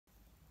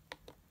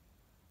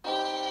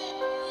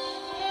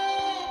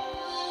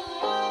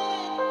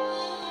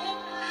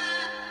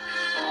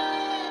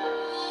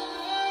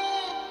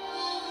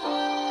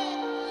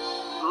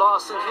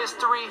lost in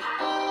history,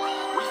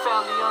 we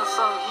found the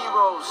unsung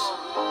heroes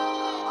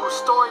whose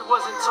story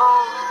wasn't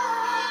told,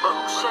 but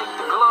who shaped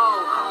the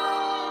globe.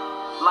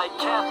 Like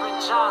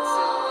Katherine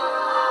Johnson.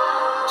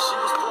 She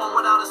was born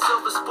without a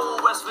silver spoon,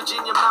 West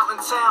Virginia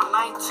mountain town,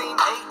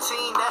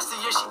 1918, that's the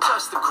year she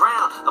touched the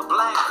ground. A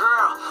black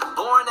girl,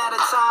 born at a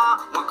time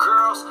when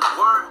girls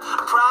weren't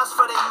prized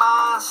for their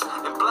minds,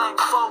 and black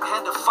folk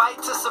had to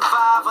fight to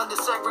survive under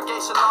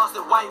segregation laws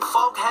that white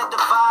folk had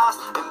devised.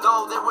 And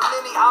though there were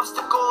many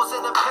obstacles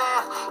in the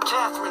path,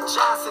 Katherine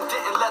Johnson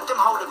didn't let them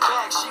hold her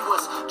back. She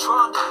was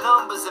drawn to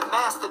numbers and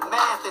mastered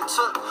math and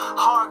took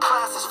hard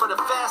classes for the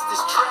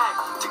fastest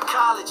track to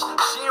college.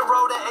 She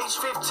enrolled at age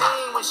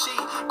 15 when she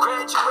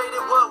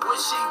graduated. What would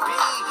she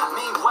be?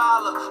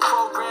 Meanwhile, a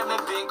program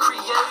had been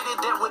created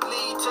that would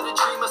lead to the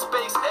dream of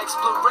space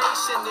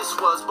exploration. This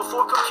was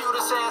before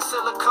computers had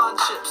silicon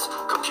chips.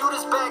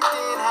 Computers back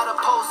then had a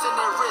pulse in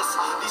their wrist.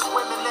 These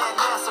women at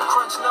NASA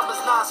crunch numbers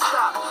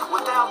non-stop.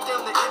 Without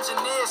them, the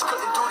engineers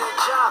couldn't do their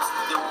jobs.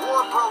 Then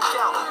war broke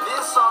out.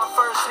 Men saw it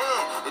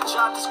firsthand, and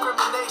job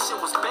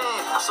discrimination was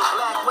banned. So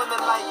black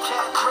women like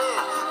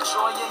Katherine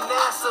joining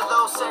NASA,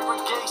 though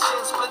segregation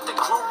split the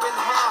group in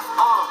half.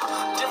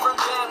 Different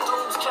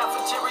bathrooms,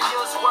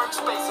 cafeterias,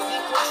 workspace, and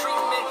equal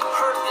treatment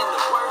hurt in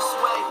the worst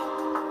way.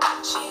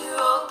 She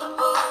wrote the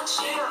book,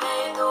 she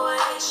made the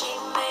way, she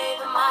made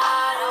the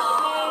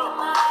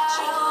motto.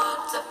 She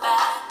looked up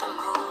at the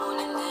moon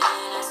and then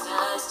asked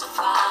us to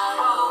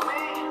follow.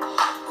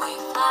 We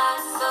fly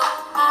so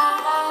high,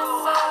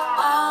 so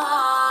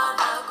on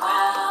the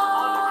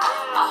ground.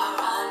 Our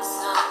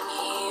unsung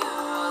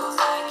heroes,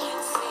 I can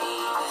see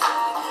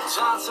that.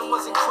 Johnson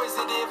was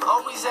inquisitive,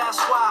 always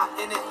asked why.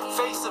 In the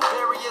face of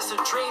barriers,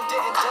 her dream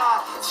didn't die.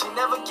 She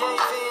never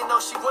gave in,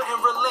 no, she wouldn't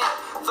relent.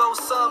 Though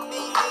some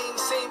meetings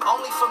seemed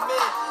only for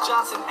men,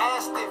 Johnson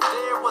asked if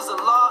there was a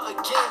law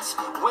against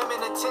women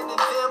attending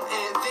them,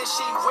 and then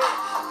she went.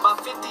 By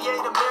 58,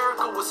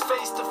 America was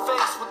face to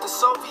face with the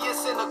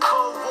Soviets in the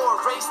Cold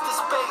War, race to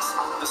space.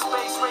 The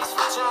space race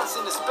for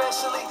Johnson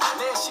especially,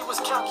 man, she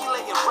was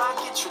calculating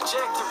rocket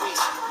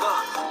trajectories. The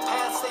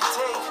paths they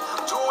take,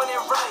 doing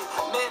it right,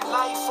 meant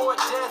life or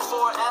death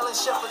for Alan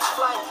Shepard's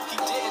flight. He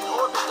didn't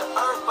orbit the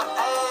Earth, but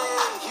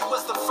hey, he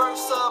was the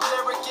first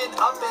American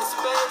up in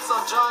space.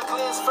 On John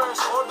Glenn's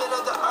first orbit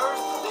of the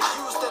Earth, they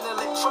used an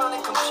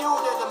electronic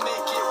computer to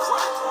make it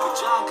work. But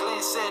John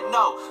Glenn said,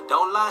 no,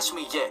 don't launch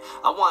me yet.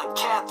 I want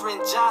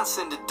Katherine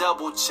Johnson to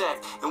double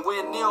check. And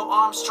when Neil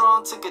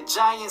Armstrong took a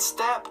giant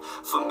step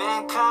for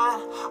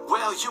mankind,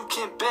 well, you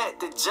can bet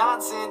that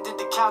Johnson did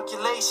the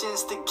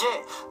calculations to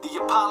get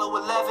the Apollo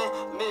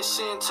 11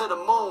 mission to the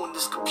moon.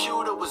 This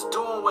computer was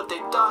doing what they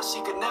thought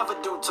she could never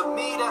do. To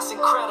me, that's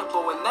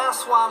incredible, and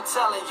that's why I'm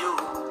telling you.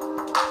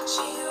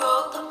 She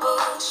wrote the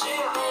book, she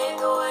made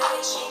the way,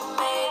 she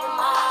made